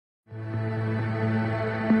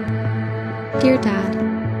Dear Dad,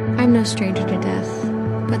 I'm no stranger to death,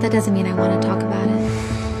 but that doesn't mean I want to talk about it.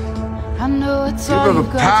 You have a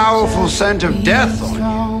powerful scent of death on you.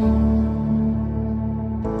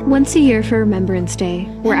 Once a year for Remembrance Day,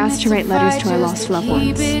 we're asked to write letters to our lost loved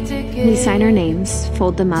ones. We sign our names,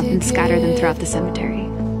 fold them up, and scatter them throughout the cemetery.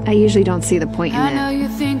 I usually don't see the point in it. You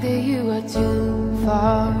think that you are too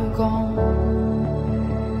far gone.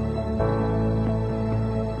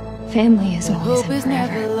 Family is always Hope and is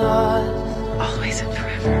never forever. lost. Always and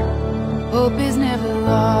forever. Hope is never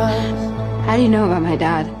lost. How do you know about my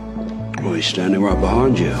dad? Well, he's standing right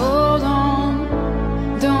behind you. Hold on,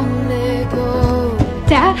 don't let go.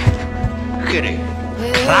 Dad? Look at him.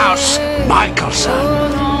 Klaus Mikaelson.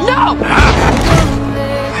 No!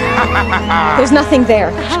 There's nothing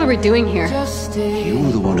there. What the hell are we doing here? You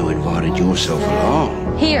were the one who invited yourself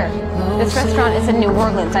along. Here. This restaurant is in New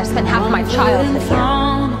Orleans. I spent half my childhood here.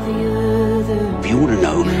 If you want to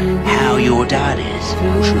know how your dad is,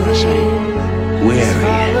 or should I say, where he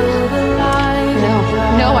is.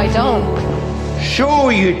 No, I don't.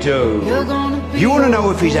 Sure you do. You want to know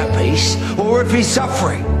if he's at peace or if he's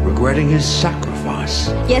suffering, regretting his sacrifice.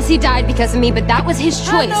 Yes, he died because of me, but that was his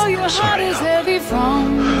choice. Sorry,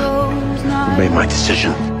 I made my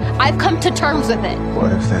decision. I've come to terms with it.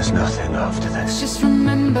 What if there's nothing after this? Just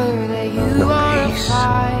remember that you No are peace.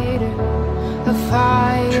 a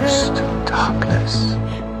fighter. Just darkness.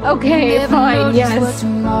 Okay, fine, yes.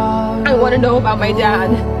 I want to know about my dad.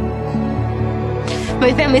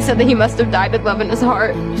 My family said that he must have died with love in his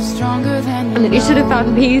heart, and that he should have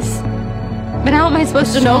found peace. But how am I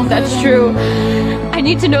supposed to know if that's true? I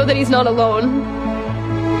need to know that he's not alone.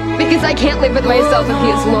 Because I can't live with myself if he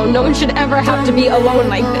is alone. No one should ever have to be alone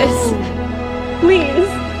like this. Please.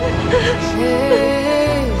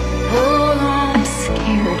 I'm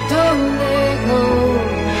scared.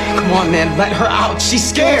 Come on, man, let her out. She's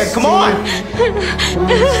scared. Come on.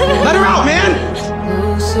 Let her out, man.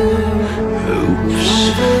 Oops.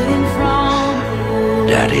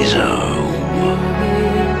 Daddy's home.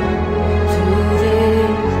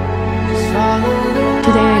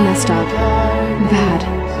 Today I messed up. Bad.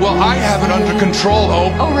 Well, I have it under control,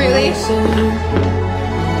 Hope. Oh, really?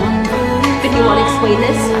 Did you want to explain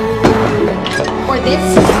this? Or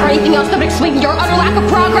this? Or anything else that would explain your utter lack of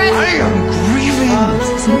progress? I am grieving. This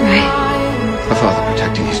isn't right. A father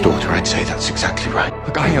protecting his daughter, I'd say that's exactly right.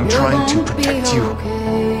 Look, I am trying to protect you.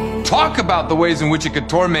 Talk about the ways in which it could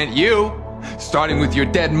torment you. Starting with your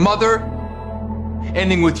dead mother,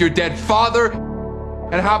 ending with your dead father,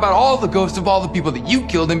 and how about all the ghosts of all the people that you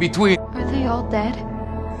killed in between? Are they all dead?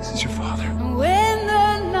 This is your father.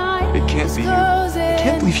 It can't be you. I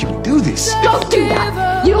can't believe you would do this. Don't do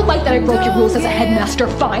that! You don't like that I broke your rules as a headmaster?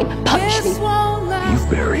 Fine, punish me. You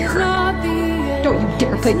bury her. Don't you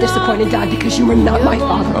dare play disappointed dad because you were not my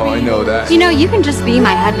father. Oh, I know that. You know, you can just be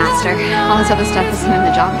my headmaster. All this other stuff isn't in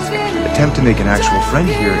the job description. Attempt to make an actual friend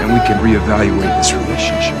here, and we can reevaluate this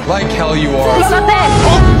relationship. Like hell you are. It's not that!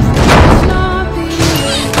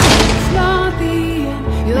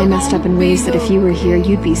 I messed up in ways that if you were here,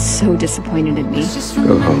 you'd be so disappointed in me.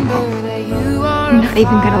 Go home, Hope. You're not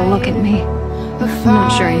even gonna look at me. I'm not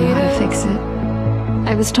sure I know how to fix it.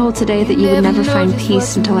 I was told today that you would never find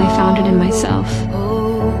peace until I found it in myself.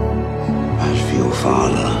 As for your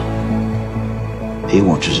father, he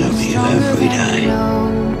watches over you every day.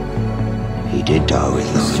 He did die with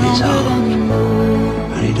love in his heart,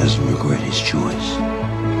 and he doesn't regret his choice.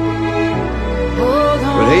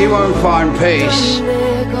 But he won't find peace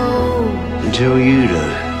until you do.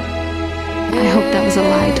 I hope that was a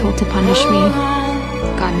lie told to punish me.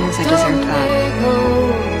 God knows I deserved that.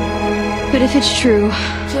 But if it's true,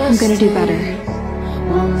 I'm gonna do better.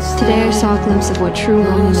 Today I saw a glimpse of what true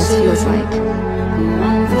loneliness feels like.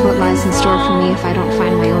 Of what lies in store for me if I don't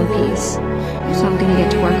find my own peace. So I'm gonna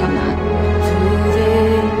get to work on that.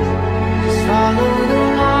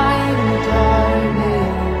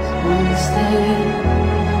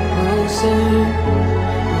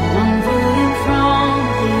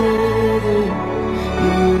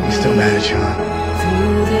 You still mad at John?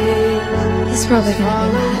 He's probably gonna be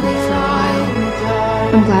mad at me for a while.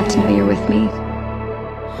 I'm glad to know you're with me.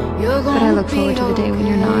 But I look forward to the day when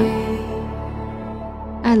you're not.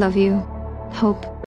 I love you. Hope.